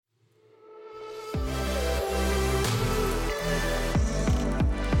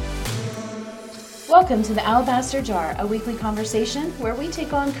Welcome to the Alabaster Jar, a weekly conversation where we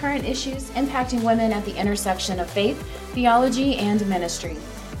take on current issues impacting women at the intersection of faith, theology, and ministry.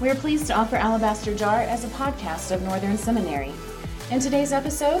 We are pleased to offer Alabaster Jar as a podcast of Northern Seminary. In today's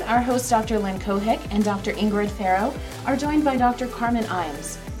episode, our hosts Dr. Lynn Kohick and Dr. Ingrid Farrow are joined by Dr. Carmen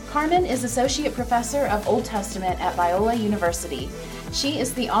Imes. Carmen is Associate Professor of Old Testament at Biola University. She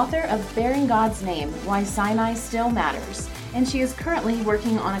is the author of Bearing God's Name, Why Sinai Still Matters, and she is currently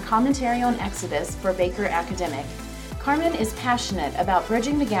working on a commentary on Exodus for Baker Academic. Carmen is passionate about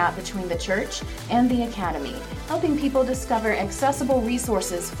bridging the gap between the church and the academy, helping people discover accessible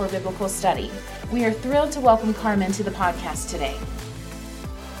resources for biblical study. We are thrilled to welcome Carmen to the podcast today.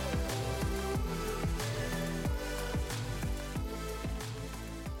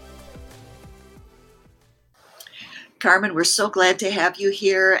 Carmen, we're so glad to have you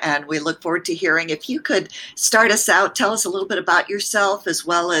here, and we look forward to hearing. If you could start us out, tell us a little bit about yourself, as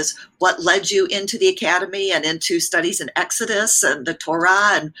well as what led you into the academy and into studies in Exodus and the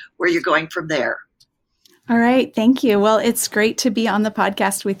Torah, and where you're going from there. All right. Thank you. Well, it's great to be on the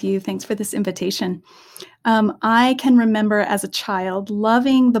podcast with you. Thanks for this invitation. I can remember as a child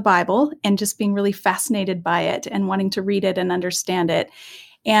loving the Bible and just being really fascinated by it and wanting to read it and understand it.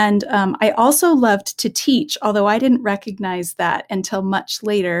 And I also loved to teach, although I didn't recognize that until much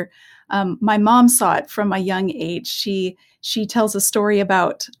later. My mom saw it from a young age. She tells a story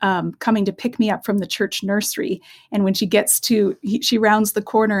about coming to pick me up from the church nursery. And when she she rounds the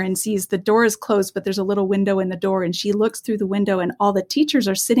corner and sees the door is closed, but there's a little window in the door. And she looks through the window and all the teachers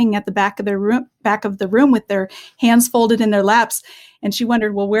are sitting at the back of the room with their hands folded in their laps. And she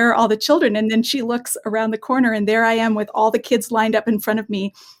wondered, well, where are all the children? And then she looks around the corner and there I am with all the kids lined up in front of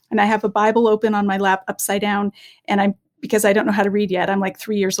me. And I have a Bible open on my lap upside down. And because I don't know how to read yet, I'm like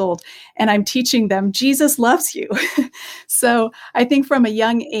 3 years old, and I'm teaching them, Jesus loves you. So I think from a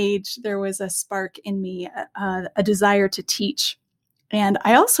young age, there was a spark in me, a desire to teach. And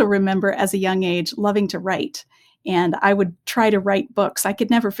I also remember as a young age loving to write. And I would try to write books. I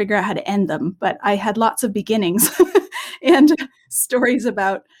could never figure out how to end them, but I had lots of beginnings and stories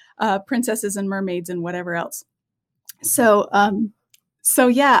about princesses and mermaids and whatever else. So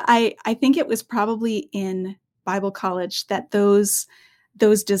yeah, I think it was probably in Bible college that those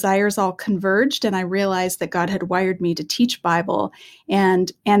desires all converged, and I realized that God had wired me to teach Bible,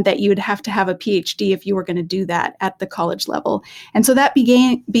 and that you would have to have a PhD if you were going to do that at the college level. And so that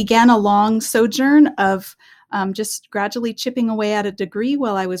began a long sojourn of just gradually chipping away at a degree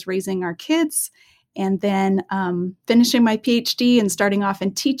while I was raising our kids, and then finishing my PhD and starting off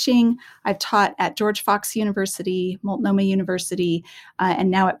in teaching. I've taught at George Fox University, Multnomah University, and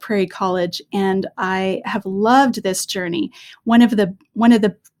now at Prairie College, and I have loved this journey. One of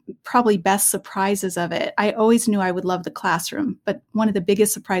the probably best surprises of it, I always knew I would love the classroom, but one of the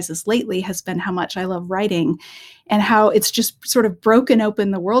biggest surprises lately has been how much I love writing and how it's just sort of broken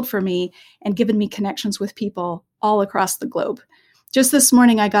open the world for me and given me connections with people all across the globe. Just this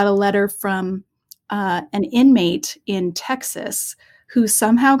morning, I got a letter from an inmate in Texas who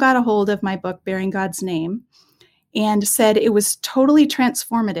somehow got a hold of my book, Bearing God's Name, and said it was totally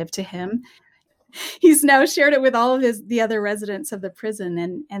transformative to him. He's now shared it with all of the other residents of the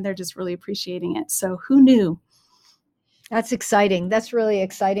prison, and they're just really appreciating it. So who knew? That's exciting. That's really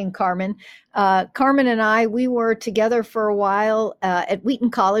exciting, Carmen. Carmen and we were together for a while at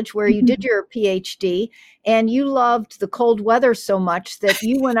Wheaton College, where you did your PhD, and you loved the cold weather so much that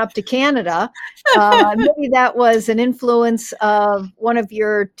you went up to Canada. Maybe that was an influence of one of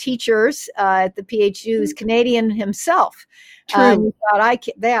your teachers at the PhD, who's Canadian himself. True. You thought,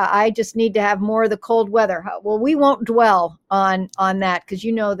 I just need to have more of the cold weather. Well, we won't dwell on that, because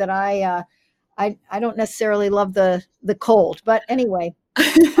you know that I don't necessarily love the cold, but anyway,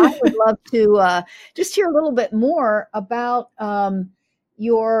 I would love to just hear a little bit more about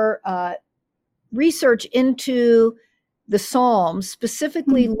your research into the Psalms,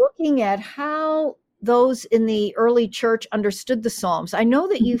 specifically looking at how those in the early church understood the Psalms. I know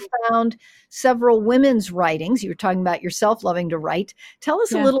that you found several women's writings. You were talking about yourself loving to write. Tell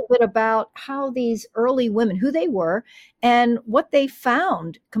us a little bit about how these early women, who they were, and what they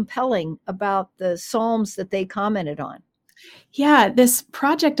found compelling about the Psalms that they commented on. Yeah, this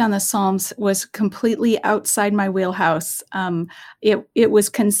project on the Psalms was completely outside my wheelhouse. It was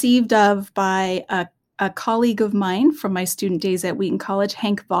conceived of by a colleague of mine from my student days at Wheaton College,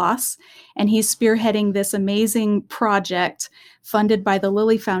 Hank Voss, and he's spearheading this amazing project funded by the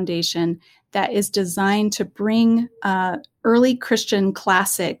Lilly Foundation that is designed to bring early Christian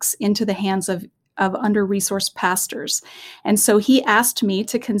classics into the hands of under-resourced pastors. And so he asked me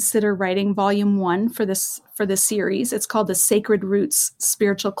to consider writing volume 1 for this series. It's called the Sacred Roots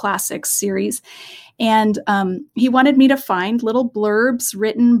Spiritual Classics series. And he wanted me to find little blurbs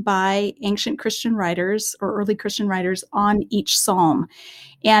written by ancient Christian writers or early Christian writers on each psalm.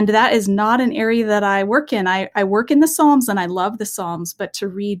 And that is not an area that I work in. I work in the Psalms and I love the Psalms, but to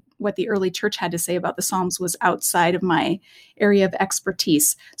read what the early church had to say about the Psalms was outside of my area of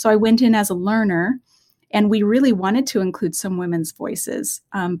expertise. So I went in as a learner, and we really wanted to include some women's voices,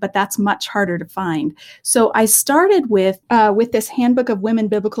 but that's much harder to find. So I started with this Handbook of Women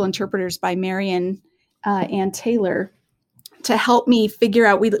Biblical Interpreters by Marian Ann Taylor to help me figure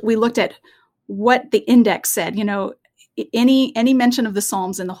out. We looked at what the index said, any mention of the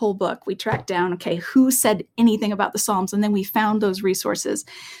Psalms in the whole book. We tracked down, okay, who said anything about the Psalms? And then we found those resources.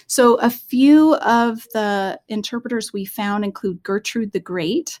 So a few of the interpreters we found include Gertrude the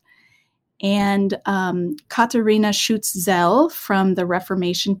Great and Katharina Schutz-Zell from the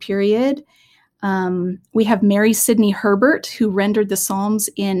Reformation period. We have Mary Sidney Herbert, who rendered the Psalms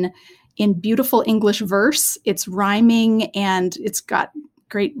in beautiful English verse. It's rhyming and it's got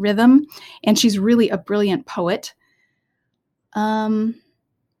great rhythm, and she's really a brilliant poet. I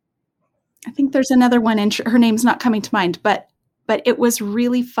think there's another one, and her name's not coming to mind, but it was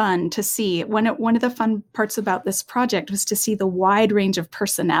really fun to see. One of the fun parts about this project was to see the wide range of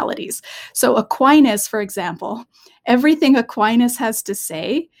personalities. So Aquinas, for example, everything Aquinas has to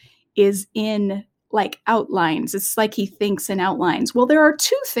say is in like outlines. It's like he thinks in outlines. Well, there are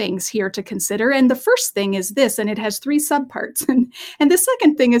two things here to consider. And the first thing is this, and it has 3 subparts. And the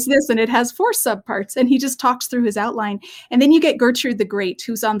second thing is this, and it has 4 subparts. And he just talks through his outline. And then you get Gertrude the Great,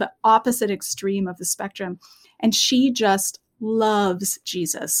 who's on the opposite extreme of the spectrum. And she just loves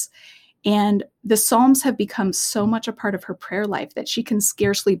Jesus. And the Psalms have become so much a part of her prayer life that she can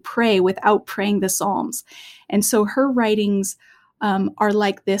scarcely pray without praying the Psalms. And so her writings are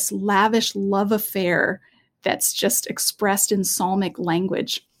like this lavish love affair that's just expressed in psalmic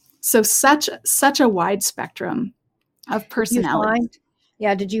language. So such a wide spectrum of personality.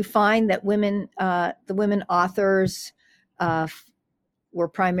 Did you find that the women authors were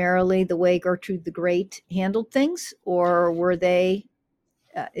primarily the way Gertrude the Great handled things, or were they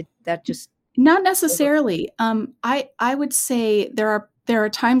Not necessarily. I would say there are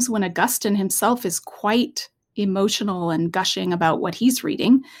times when Augustine himself is quite emotional and gushing about what he's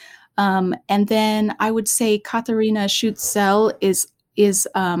reading. And then I would say Katharina Schutz-Zell is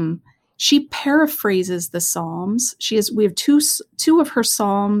she paraphrases the Psalms. We have two of her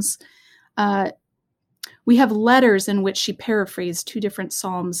Psalms. We have letters in which she paraphrased 2 different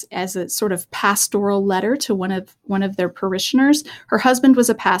Psalms as a sort of pastoral letter to one of their parishioners. Her husband was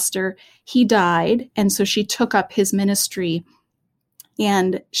a pastor. He died. And so she took up his ministry,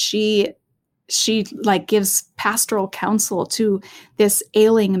 and she like gives pastoral counsel to this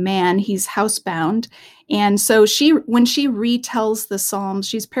ailing man. He's housebound. And so when she retells the Psalms,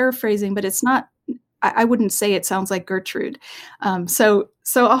 she's paraphrasing, but it's not, I wouldn't say it sounds like Gertrude. So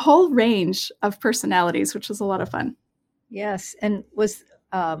a whole range of personalities, which was a lot of fun. Yes. And was,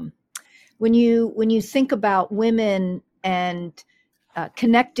 when you think about women and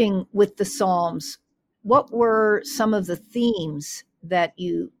connecting with the Psalms, what were some of the themes that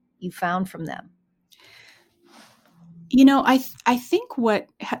you found from them? I think what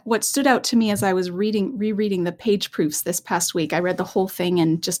stood out to me as I was rereading the page proofs this past week, I read the whole thing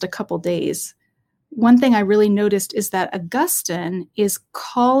in just a couple days. One thing I really noticed is that Augustine is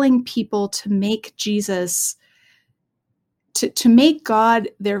calling people to make Jesus, to make God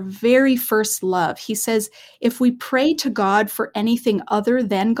their very first love. He says, if we pray to God for anything other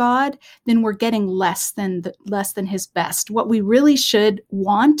than God, then we're getting less than his best. What we really should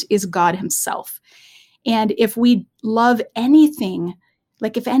want is God himself. And if we love anything,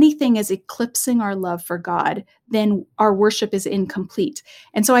 like if anything is eclipsing our love for God, then our worship is incomplete.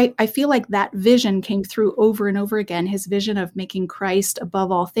 And so I feel like that vision came through over and over again, his vision of making Christ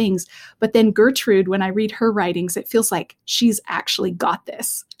above all things. But then Gertrude, when I read her writings, it feels like she's actually got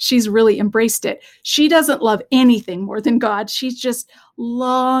this. She's really embraced it. She doesn't love anything more than God. She's just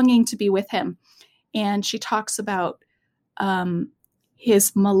longing to be with him. And she talks about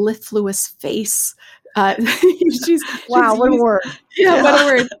his mellifluous face. Wow, what a word. Yeah, what a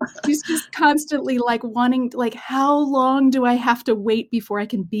word. She's just constantly like wanting, like, how long do I have to wait before I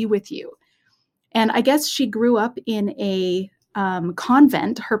can be with you? And I guess she grew up in a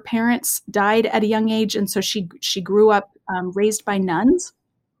convent. Her parents died at a young age, and so she grew up raised by nuns.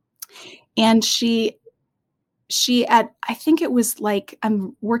 And she I think it was like,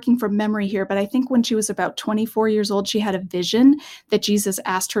 I'm working from memory here, but I think when she was about 24 years old, she had a vision that Jesus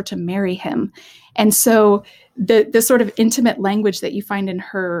asked her to marry him. And so the sort of intimate language that you find in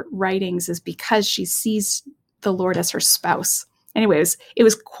her writings is because she sees the Lord as her spouse. anyways, it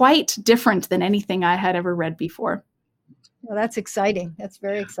was quite different than anything I had ever read before. Well, that's exciting. That's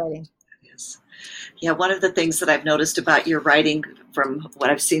very exciting. Yes. Yeah, one of the things that I've noticed about your writing, from what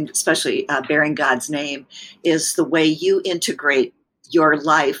I've seen, especially Bearing God's Name, is the way you integrate your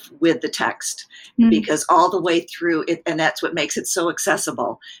life with the text, because all the way through it, and that's what makes it so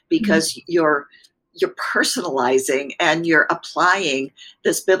accessible, because you're personalizing and you're applying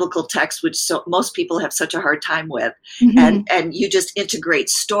this biblical text, which most people have such a hard time with. And you just integrate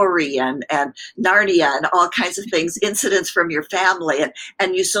story and Narnia and all kinds of things, incidents from your family,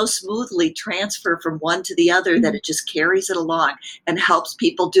 and you so smoothly transfer from one to the other that it just carries it along and helps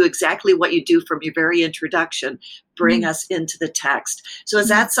people do exactly what you do from your very introduction, bring us into the text. So is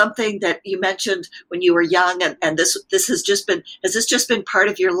that something that you mentioned when you were young, and this has just been part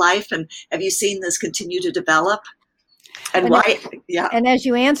of your life, and have you seen this continue to develop? And why? Yeah. And as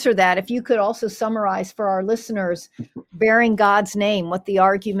you answer that, if you could also summarize for our listeners, Bearing God's Name, what the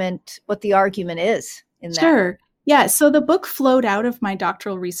argument is in that. Sure. Yeah. So the book flowed out of my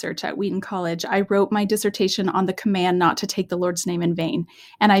doctoral research at Wheaton College. I wrote my dissertation on the command not to take the Lord's name in vain.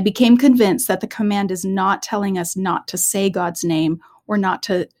 And I became convinced that the command is not telling us not to say God's name or not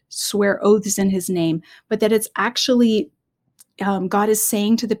to swear oaths in his name, but that it's actually God is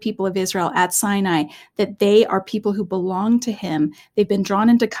saying to the people of Israel at Sinai that they are people who belong to him. They've been drawn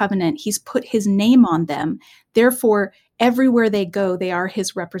into covenant. He's put his name on them. Therefore, everywhere they go, they are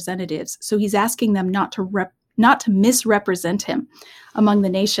his representatives. So he's asking them not to misrepresent him among the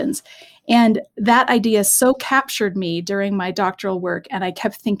nations. And that idea so captured me during my doctoral work. And I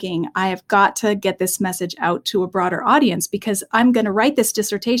kept thinking, I have got to get this message out to a broader audience, because I'm going to write this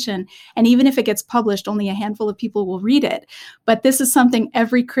dissertation. And even if it gets published, only a handful of people will read it. But this is something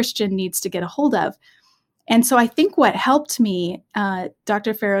every Christian needs to get a hold of. And so I think what helped me,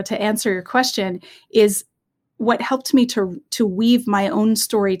 Dr. Farrow, to answer your question, is what helped me to weave my own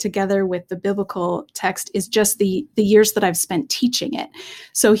story together with the biblical text is just the years that I've spent teaching it.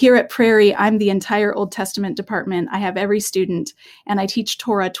 So here at Prairie, I'm the entire Old Testament department. I have every student, and I teach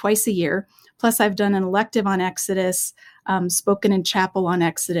Torah twice a year. Plus, I've done an elective on Exodus, spoken in chapel on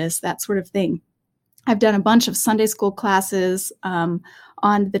Exodus, that sort of thing. I've done a bunch of Sunday school classes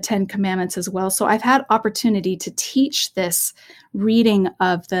on the 10 Commandments as well. So I've had opportunity to teach this reading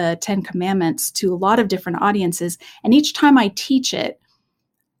of the 10 Commandments to a lot of different audiences. And each time I teach it,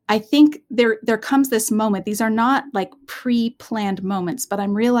 I think there comes this moment. These are not like pre-planned moments, but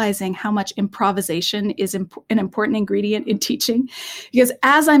I'm realizing how much improvisation is an important ingredient in teaching. Because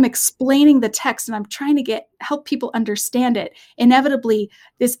as I'm explaining the text and I'm trying to help people understand it, inevitably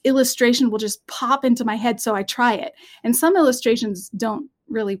this illustration will just pop into my head. So I try it. And some illustrations don't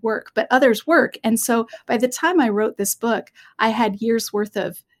really work, but others work. And so by the time I wrote this book, I had years worth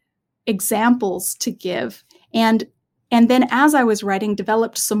of examples to give. And then as I was writing,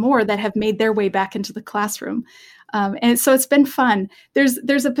 developed some more that have made their way back into the classroom. And so it's been fun.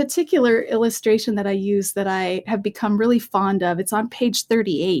 There's a particular illustration that I use that I have become really fond of. It's on page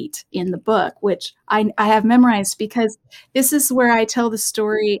 38 in the book, which I have memorized, because this is where I tell the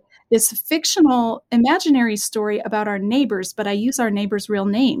story, this fictional, imaginary story about our neighbors, but I use our neighbors' real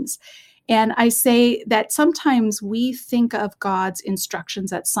names. And I say that sometimes we think of God's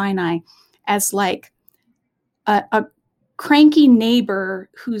instructions at Sinai as like a cranky neighbor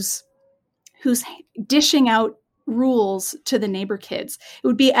who's dishing out rules to the neighbor kids. It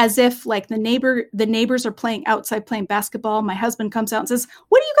would be as if like the neighbors are playing outside, playing basketball. My husband comes out and says,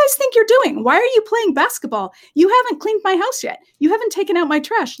 "What do you guys think you're doing? Why are you playing basketball? You haven't cleaned my house yet. You haven't taken out my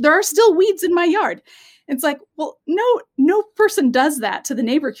trash. There are still weeds in my yard." It's like, well, no person does that to the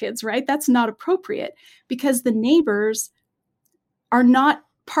neighbor kids, right? That's not appropriate, because the neighbors are not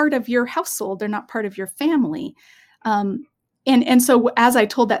part of your household. They're not part of your family. And so as I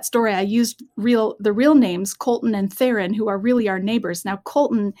told that story, I used the real names, Colton and Theron, who are really our neighbors. Now,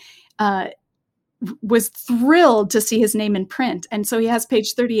 Colton was thrilled to see his name in print. And so he has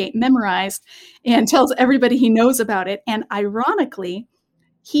page 38 memorized and tells everybody he knows about it. And ironically,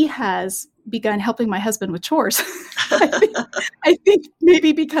 he has begun helping my husband with chores. I think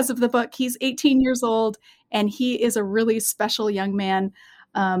maybe because of the book. He's 18 years old, and he is a really special young man.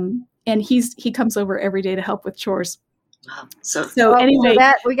 And he comes over every day to help with chores. Wow. So anyway,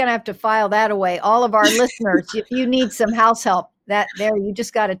 that we're going to have to file that away. All of our listeners, if you need some house help, you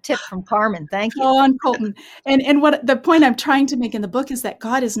just got a tip from Carmen. Thank you. Oh, on Colton. And what the point I'm trying to make in the book is that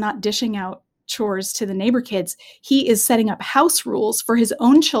God is not dishing out chores to the neighbor kids. He is setting up house rules for his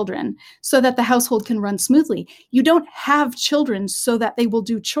own children so that the household can run smoothly. You don't have children so that they will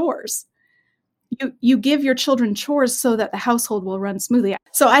do chores. you give your children chores so that the household will run smoothly.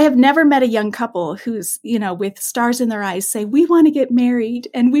 So I have never met a young couple who's, with stars in their eyes say, we want to get married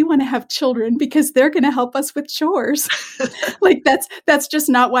and we want to have children because they're going to help us with chores. Like that's just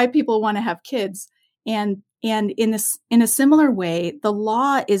not why people want to have kids. And in a similar way, the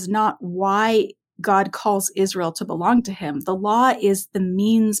law is not why God calls Israel to belong to him. The law is the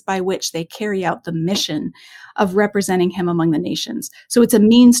means by which they carry out the mission of representing him among the nations. So it's a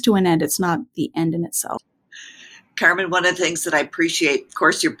means to an end. It's not the end in itself. Carmen, one of the things that I appreciate, of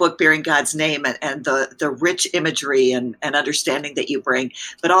course, your book, Bearing God's Name, and the rich imagery and understanding that you bring,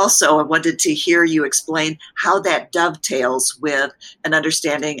 but also I wanted to hear you explain how that dovetails with an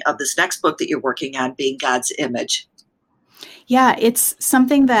understanding of this next book that you're working on, Being God's Image. Yeah, it's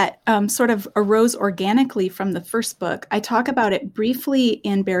something that sort of arose organically from the first book. I talk about it briefly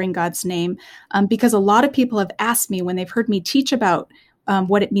in Bearing God's Name because a lot of people have asked me when they've heard me teach about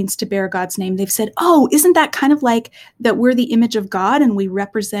what it means to bear God's name. They've said, oh, isn't that kind of like that we're the image of God and we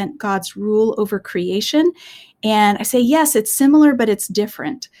represent God's rule over creation? And I say, yes, it's similar, but it's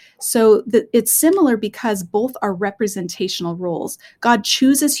different. So it's similar because both are representational roles. God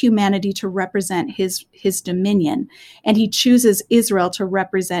chooses humanity to represent his dominion, and he chooses Israel to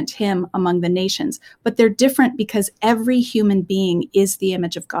represent him among the nations. But they're different because every human being is the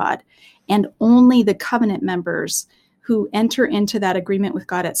image of God, and only the covenant members who enter into that agreement with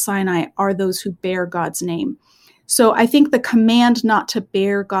God at Sinai are those who bear God's name. So I think the command not to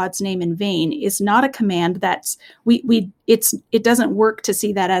bear God's name in vain is not a command that's it doesn't work to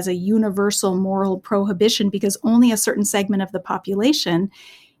see that as a universal moral prohibition because only a certain segment of the population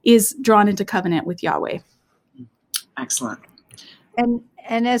is drawn into covenant with Yahweh. Excellent. And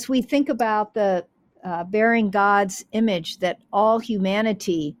as we think about the bearing God's image that all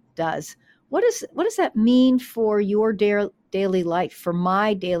humanity does, what does that mean for your daily life, for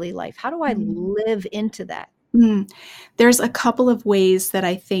my daily life? How do I live into that? There's a couple of ways that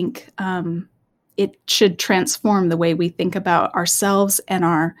I think it should transform the way we think about ourselves and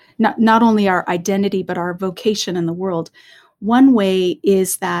our not only our identity, but our vocation in the world. One way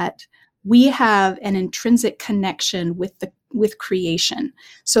is that we have an intrinsic connection with creation.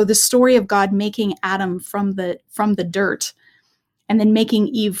 So the story of God making Adam from the dirt and then making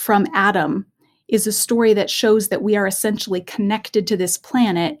Eve from Adam is a story that shows that we are essentially connected to this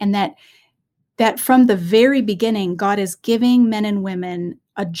planet, and that from the very beginning, God is giving men and women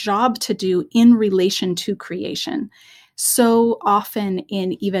a job to do in relation to creation. So often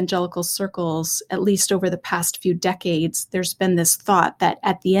in evangelical circles, at least over the past few decades, there's been this thought that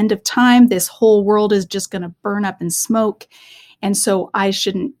at the end of time, this whole world is just going to burn up in smoke. And so I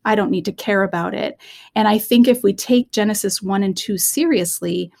don't need to care about it. And I think if we take Genesis 1 and 2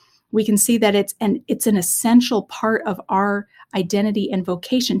 seriously, we can see that it's an essential part of our identity and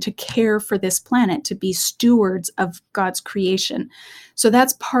vocation to care for this planet, to be stewards of God's creation. So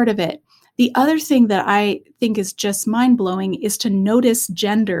that's part of it. The other thing that I think is just mind-blowing is to notice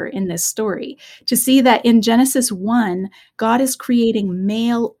gender in this story, to see that in Genesis 1, God is creating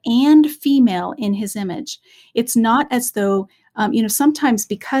male and female in his image. It's not as though, sometimes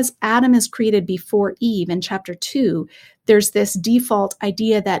because Adam is created before Eve in chapter 2, there's this default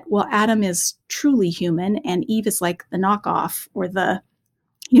idea that, well, Adam is truly human and Eve is like the knockoff or the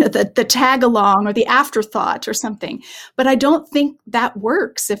tag along or the afterthought or something. But I don't think that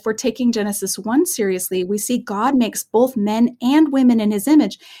works. If we're taking Genesis 1 seriously, we see God makes both men and women in his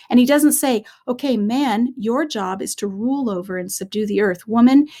image. And he doesn't say, okay, man, your job is to rule over and subdue the earth.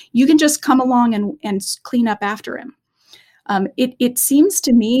 Woman, you can just come along and clean up after him. It seems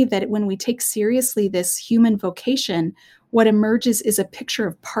to me that when we take seriously this human vocation, what emerges is a picture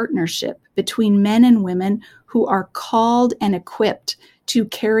of partnership between men and women who are called and equipped to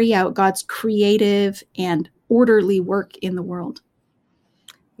carry out God's creative and orderly work in the world.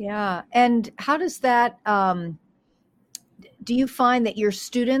 Yeah. And how does that, do you find that your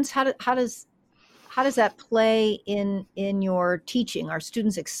students, how does that play in your teaching? Are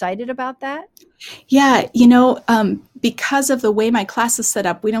students excited about that? Yeah, because of the way my class is set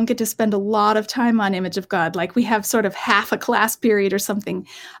up, we don't get to spend a lot of time on image of God. Like we have sort of half a class period or something.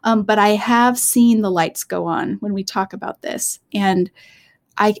 But I have seen the lights go on when we talk about this. And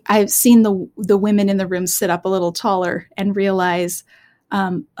I've seen the women in the room sit up a little taller and realize,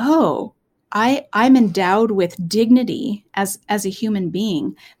 I'm endowed with dignity as a human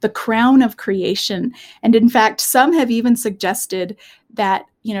being, the crown of creation. And in fact, some have even suggested that,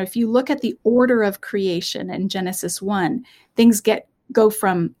 if you look at the order of creation in Genesis 1, things get go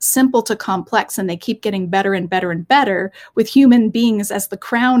from simple to complex, and they keep getting better and better and better with human beings as the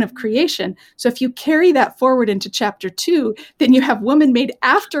crown of creation. So if you carry that forward into chapter 2, then you have woman made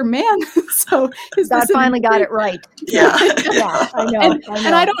after man. So God finally got it right. Yeah. Yeah, I know.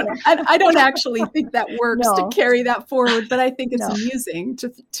 And I don't actually think that works No. to carry that forward, but I think it's No. amusing to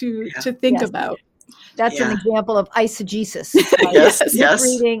think Yes. about. That's an Yeah. example of eisegesis. Yes.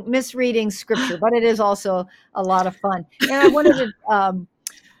 Misreading scripture, but it is also a lot of fun. And I wanted to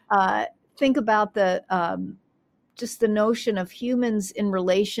think about just the notion of humans in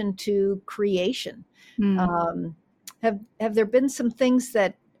relation to creation. Have there been some things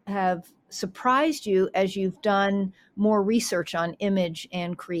that have surprised you as you've done more research on image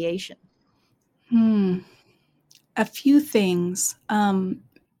and creation? A few things.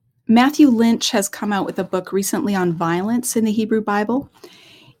 Matthew Lynch has come out with a book recently on violence in the Hebrew Bible.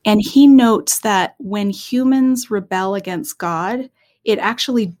 And he notes that when humans rebel against God, it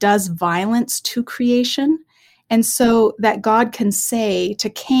actually does violence to creation. And so that God can say to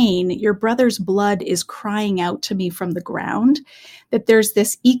Cain, your brother's blood is crying out to me from the ground, that there's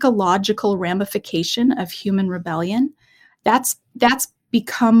this ecological ramification of human rebellion. That's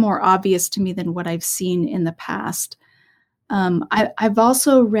become more obvious to me than what I've seen in the past. I've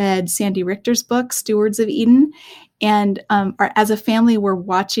also read Sandy Richter's book, Stewards of Eden, and as a family, we're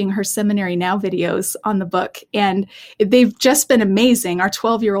watching her Seminary Now videos on the book, and they've just been amazing. Our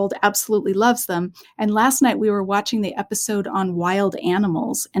 12-year-old absolutely loves them. And last night we were watching the episode on wild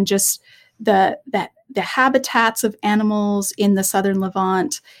animals and just the habitats of animals in the Southern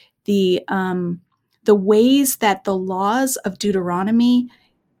Levant, the ways that the laws of Deuteronomy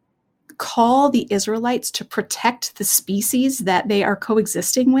call the Israelites to protect the species that they are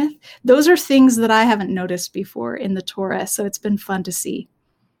coexisting with. Those are things that I haven't noticed before in the Torah. So it's been fun to see.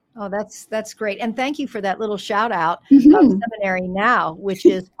 Oh, that's great. And thank you for that little shout out of Seminary Now, which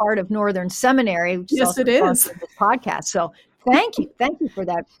is part of Northern Seminary. Which yes, it is. This podcast. So thank you for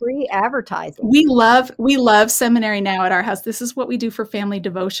that free advertising. We love Seminary Now at our house. This is what we do for family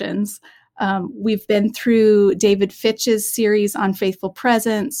devotions. We've been through David Fitch's series on faithful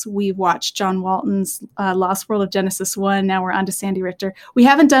presence. We've watched John Walton's Lost World of Genesis 1. Now we're on to Sandy Richter. We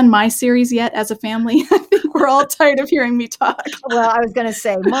haven't done my series yet as a family. I think we're all tired of hearing me talk. Well, I was going to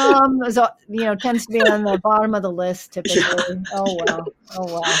say, Mom is, tends to be on the bottom of the list typically. Yeah. Oh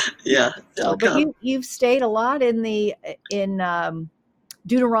well. Yeah. So, but you've stayed a lot in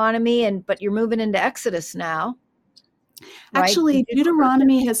Deuteronomy, but you're moving into Exodus now. Right? Actually,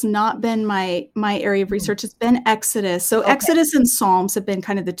 Deuteronomy has not been my area of research. It's been Exodus. So Exodus and Psalms have been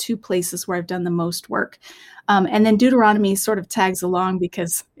kind of the two places where I've done the most work. And then Deuteronomy sort of tags along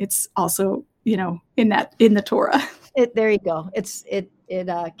because it's also, in the Torah. There you go. It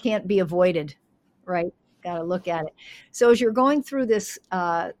can't be avoided, right? Got to look at it. So as you're going through this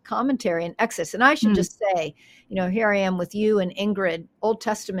commentary in Exodus, and I should just say, here I am with you and Ingrid, Old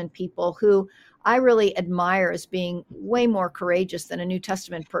Testament people who I really admire as being way more courageous than a New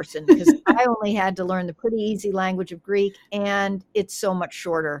Testament person, because I only had to learn the pretty easy language of Greek, and it's so much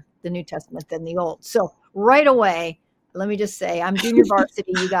shorter, the New Testament, than the Old. So right away, let me just say, I'm junior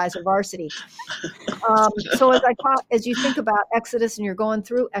varsity, you guys are varsity. So as you think about Exodus and you're going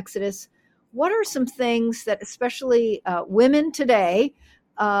through Exodus, what are some things that especially women today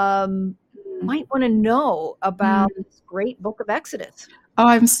might want to know about this great book of Exodus? Oh,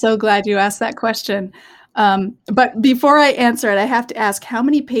 I'm so glad you asked that question. But before I answer it, I have to ask, how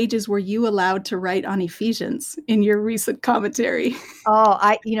many pages were you allowed to write on Ephesians in your recent commentary? Oh,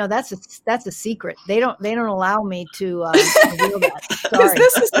 that's a secret. They don't allow me to reveal that. Because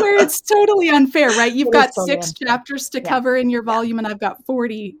this is where it's totally unfair, right? You've got 6 chapters to cover in your volume, and I've got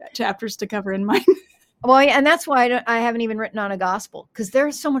 40 chapters to cover in mine. Well, and that's why I haven't even written on a gospel, because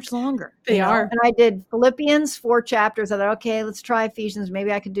they're so much longer. They are. And I did Philippians, 4 chapters. I thought, okay, let's try Ephesians.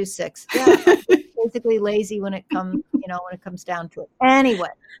 Maybe I could do 6. Yeah, basically lazy when it comes, down to it. Anyway,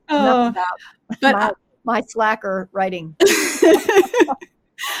 enough about my slacker writing.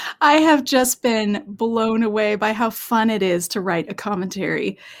 I have just been blown away by how fun it is to write a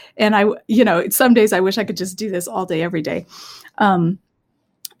commentary. And some days I wish I could just do this all day, every day.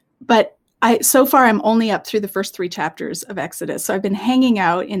 But so far, I'm only up through the first 3 chapters of Exodus. So I've been hanging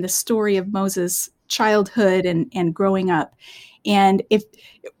out in the story of Moses' childhood and growing up. And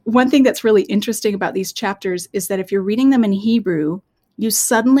one thing that's really interesting about these chapters is that if you're reading them in Hebrew, you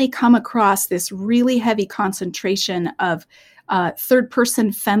suddenly come across this really heavy concentration of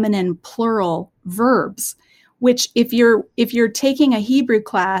third-person feminine plural verbs, which if you're taking a Hebrew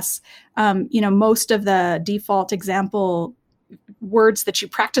class, most of the default example words that you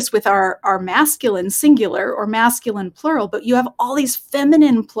practice with are masculine singular or masculine plural, but you have all these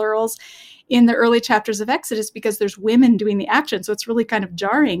feminine plurals in the early chapters of Exodus because there's women doing the action. So it's really kind of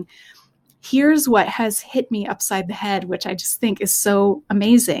jarring. Here's what has hit me upside the head, which I just think is so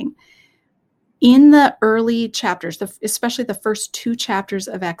amazing. In the early chapters, especially the first 2 chapters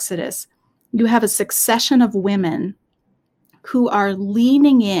of Exodus, you have a succession of women who are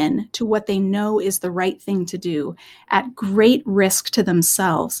leaning in to what they know is the right thing to do at great risk to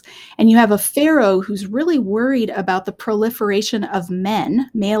themselves. And you have a Pharaoh who's really worried about the proliferation of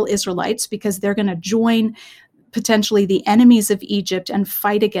men, male Israelites, because they're going to join potentially the enemies of Egypt and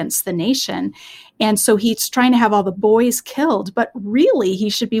fight against the nation. And so he's trying to have all the boys killed, but really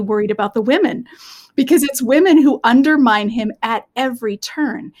he should be worried about the women, because it's women who undermine him at every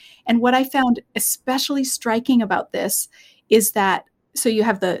turn. And what I found especially striking about this is that, so you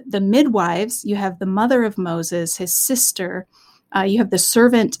have the midwives, you have the mother of Moses, his sister, you have the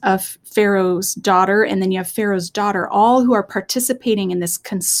servant of Pharaoh's daughter, and then you have Pharaoh's daughter, all who are participating in this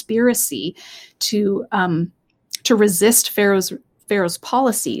conspiracy to resist Pharaoh's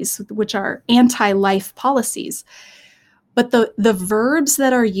policies, which are anti-life policies. But the verbs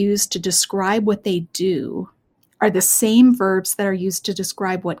that are used to describe what they do are the same verbs that are used to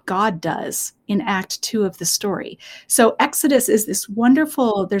describe what God does in Act 2 of the story. So Exodus is there's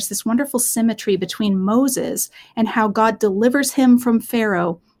this wonderful symmetry between Moses and how God delivers him from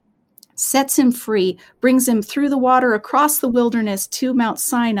Pharaoh, sets him free, brings him through the water, across the wilderness to Mount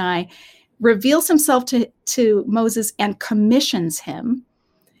Sinai, reveals himself to Moses and commissions him.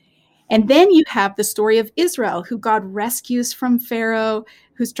 And then you have the story of Israel, who God rescues from Pharaoh,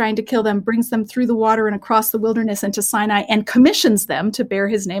 who's trying to kill them, brings them through the water and across the wilderness and to Sinai, and commissions them to bear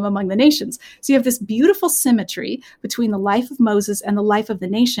his name among the nations. So you have this beautiful symmetry between the life of Moses and the life of the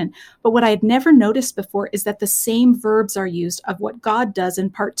nation. But what I had never noticed before is that the same verbs are used of what God does in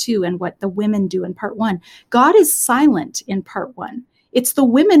part 2 and what the women do in part 1. God is silent in part 1. It's the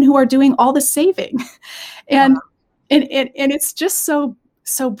women who are doing all the saving. And it's just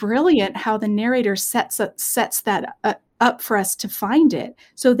so brilliant how the narrator sets that up for us to find it.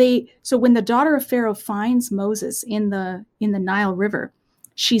 So when the daughter of Pharaoh finds Moses in the Nile River,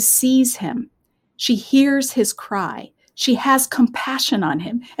 she sees him, she hears his cry, she has compassion on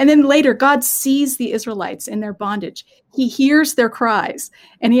him. And then later, God sees the Israelites in their bondage. He hears their cries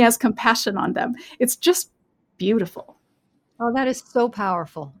and he has compassion on them. It's just beautiful. Oh, that is so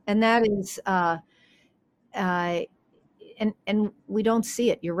powerful. And that is, and we don't see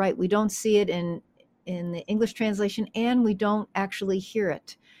it. You're right. We don't see it in the English translation, and we don't actually hear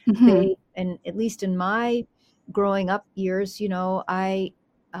it. Mm-hmm. And at least in my growing up years, it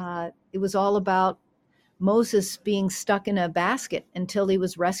was all about Moses being stuck in a basket until he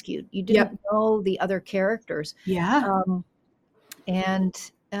was rescued. You didn't know the other characters. Yeah.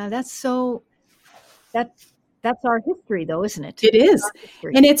 That's our history, though, isn't it? It is.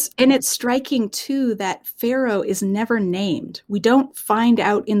 And it's striking, too, that Pharaoh is never named. We don't find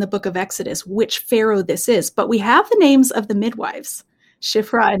out in the book of Exodus which Pharaoh this is, but we have the names of the midwives,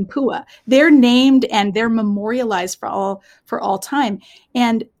 Shiphrah and Puah. They're named and they're memorialized for all time.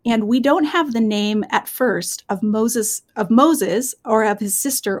 And we don't have the name at first of Moses or of his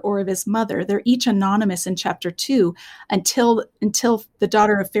sister or of his mother. They're each anonymous in chapter 2 until the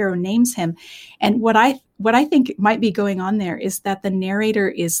daughter of Pharaoh names him. And what I think might be going on there is that the narrator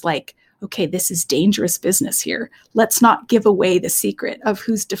is like, okay, this is dangerous business here. Let's not give away the secret of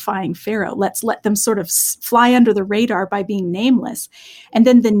who's defying Pharaoh. Let's let them sort of fly under the radar by being nameless. And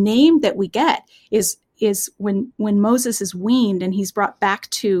then the name that we get is when Moses is weaned and he's brought back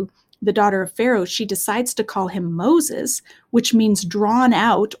to the daughter of Pharaoh, she decides to call him Moses, which means drawn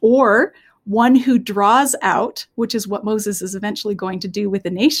out, or one who draws out, which is what Moses is eventually going to do with the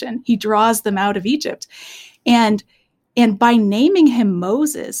nation. He draws them out of Egypt. And by naming him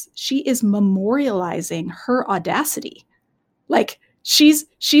Moses, she is memorializing her audacity. Like she's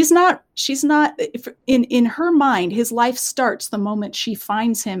not in her mind, his life starts the moment she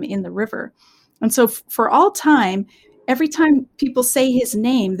finds him in the river. And so for all time, every time people say his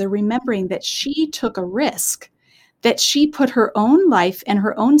name, they're remembering that she took a risk, that she put her own life and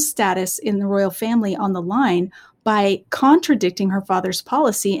her own status in the royal family on the line by contradicting her father's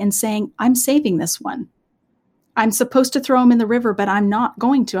policy and saying, I'm saving this one. I'm supposed to throw him in the river, but I'm not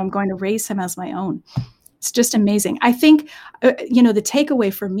going to. I'm going to raise him as my own. It's just amazing. I think, the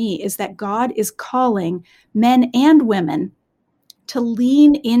takeaway for me is that God is calling men and women to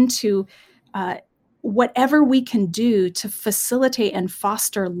lean into whatever we can do to facilitate and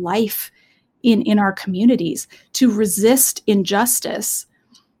foster life in our communities, to resist injustice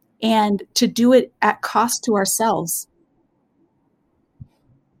and to do it at cost to ourselves.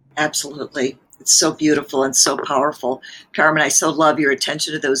 Absolutely. It's so beautiful and so powerful. Carmen, I so love your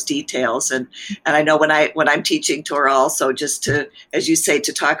attention to those details. And I know when I'm teaching Torah also, just to, as you say,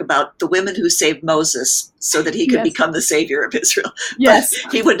 to talk about the women who saved Moses so that he could become the savior of Israel. Yes.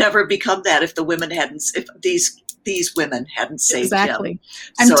 But he would never become that if these women hadn't saved him.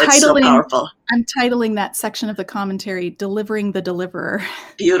 It's so powerful. I'm titling that section of the commentary, Delivering the Deliverer.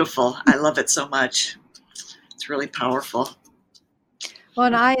 Beautiful. I love it so much. It's really powerful. Well,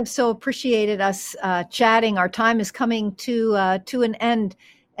 and I have so appreciated us chatting. Our time is coming to an end,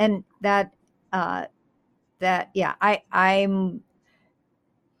 and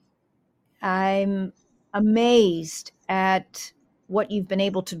I'm amazed at what you've been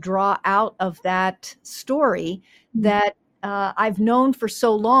able to draw out of that story that I've known for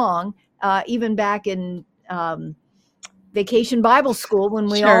so long, even back in Vacation Bible School when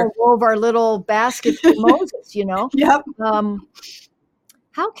we all wove our little baskets for Moses. Yep.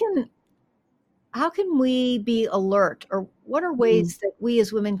 How can we be alert, or what are ways that we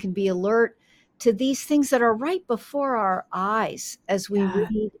as women can be alert to these things that are right before our eyes as we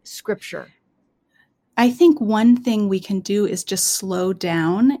read scripture? I think one thing we can do is just slow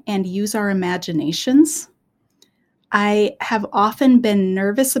down and use our imaginations. I have often been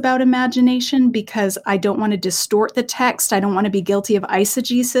nervous about imagination because I don't want to distort the text. I don't want to be guilty of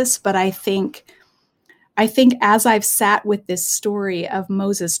eisegesis, but I think as I've sat with this story of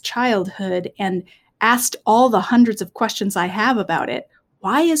Moses' childhood and asked all the hundreds of questions I have about it,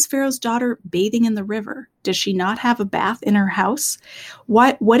 why is Pharaoh's daughter bathing in the river? Does she not have a bath in her house?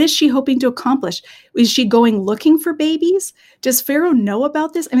 What is she hoping to accomplish? Is she going looking for babies? Does Pharaoh know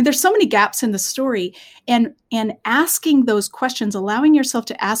about this? I mean, there's so many gaps in the story, and asking those questions, allowing yourself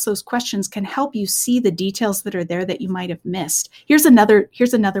to ask those questions can help you see the details that are there that you might have missed. Here's another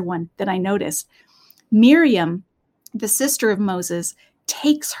one that I noticed. Miriam, the sister of Moses,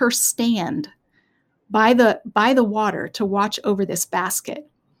 takes her stand by the water to watch over this basket.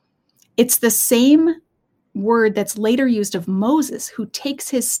 It's the same word that's later used of Moses, who takes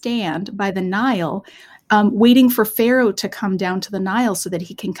his stand by the Nile, waiting for Pharaoh to come down to the Nile so that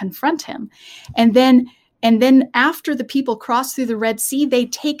he can confront him. And then after the people cross through the Red Sea, they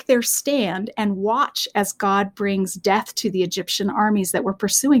take their stand and watch as God brings death to the Egyptian armies that were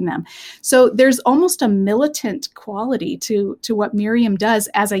pursuing them. So there's almost a militant quality to what Miriam does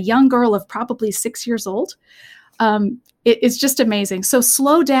as a young girl of probably 6 years old. It's just amazing. So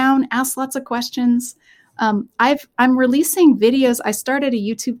slow down, ask lots of questions. I'm releasing videos. I started a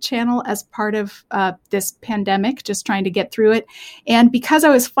YouTube channel as part of this pandemic, just trying to get through it. And because I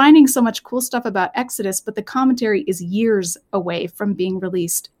was finding so much cool stuff about Exodus, but the commentary is years away from being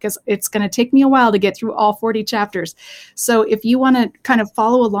released because it's going to take me a while to get through all 40 chapters. So if you want to kind of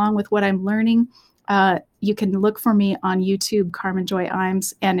follow along with what I'm learning, you can look for me on YouTube, Carmen Joy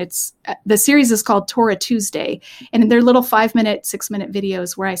Imes, and the series is called Torah Tuesday, and they're little 5-minute, 6-minute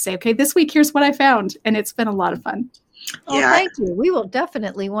videos where I say, okay, this week, here's what I found, and it's been a lot of fun. Oh, thank you. We will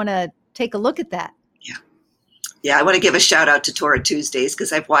definitely want to take a look at that. Yeah, I want to give a shout out to Torah Tuesdays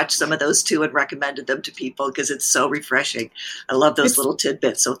because I've watched some of those too and recommended them to people because it's so refreshing. I love those little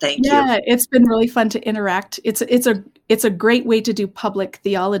tidbits. So thank you. Yeah, it's been really fun to interact. It's a great way to do public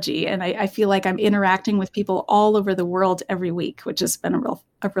theology, and I feel like I'm interacting with people all over the world every week, which has been a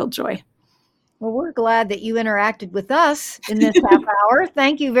real joy. Well, we're glad that you interacted with us in this half hour.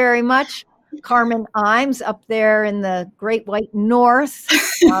 Thank you very much, Carmen Imes, up there in the Great White North.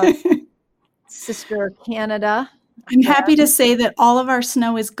 Sister Canada. I'm happy to say that all of our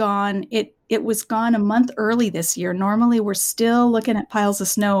snow is gone. It was gone a month early this year. Normally, we're still looking at piles of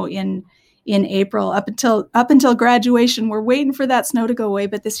snow in April up until graduation. We're waiting for that snow to go away,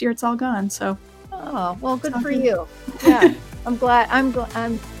 but this year it's all gone. So, oh well, good for you. Yeah, I'm glad.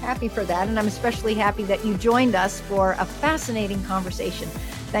 I'm happy for that, and I'm especially happy that you joined us for a fascinating conversation.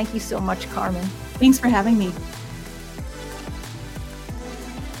 Thank you so much, Carmen. Thanks for having me.